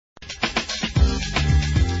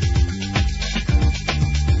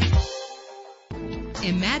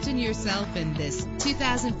Imagine yourself in this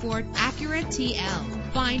 2004 Acura TL.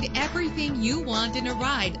 Find everything you want in a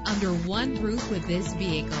ride under one roof with this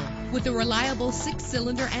vehicle. With a reliable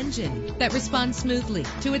 6-cylinder engine that responds smoothly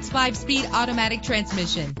to its 5-speed automatic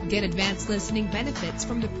transmission. Get advanced listening benefits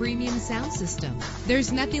from the premium sound system.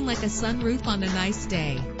 There's nothing like a sunroof on a nice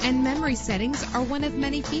day. And memory settings are one of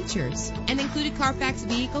many features. An included Carfax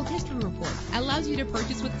Vehicle History Report allows you to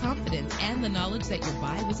purchase with confidence and the knowledge that your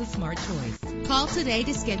buy was a smart choice. Call today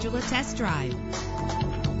to schedule a test drive.